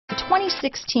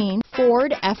2016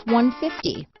 Ford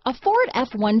F-150. A Ford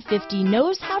F-150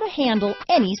 knows how to handle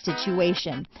any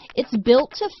situation. It's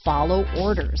built to follow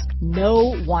orders,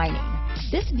 no whining.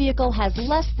 This vehicle has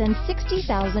less than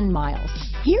 60,000 miles.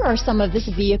 Here are some of this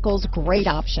vehicle's great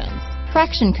options: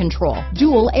 traction control,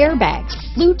 dual airbags,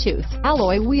 Bluetooth,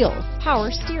 alloy wheels,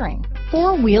 power steering,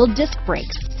 four-wheel disc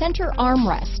brakes, center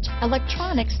armrest,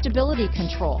 electronic stability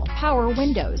control, power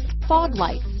windows, fog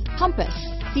lights, compass,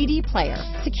 CD player,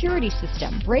 security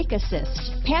system, brake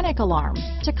assist, panic alarm,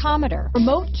 tachometer,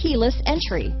 remote keyless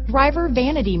entry, driver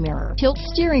vanity mirror, tilt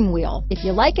steering wheel. If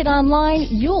you like it online,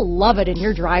 you'll love it in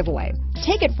your driveway.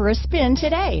 Take it for a spin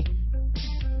today.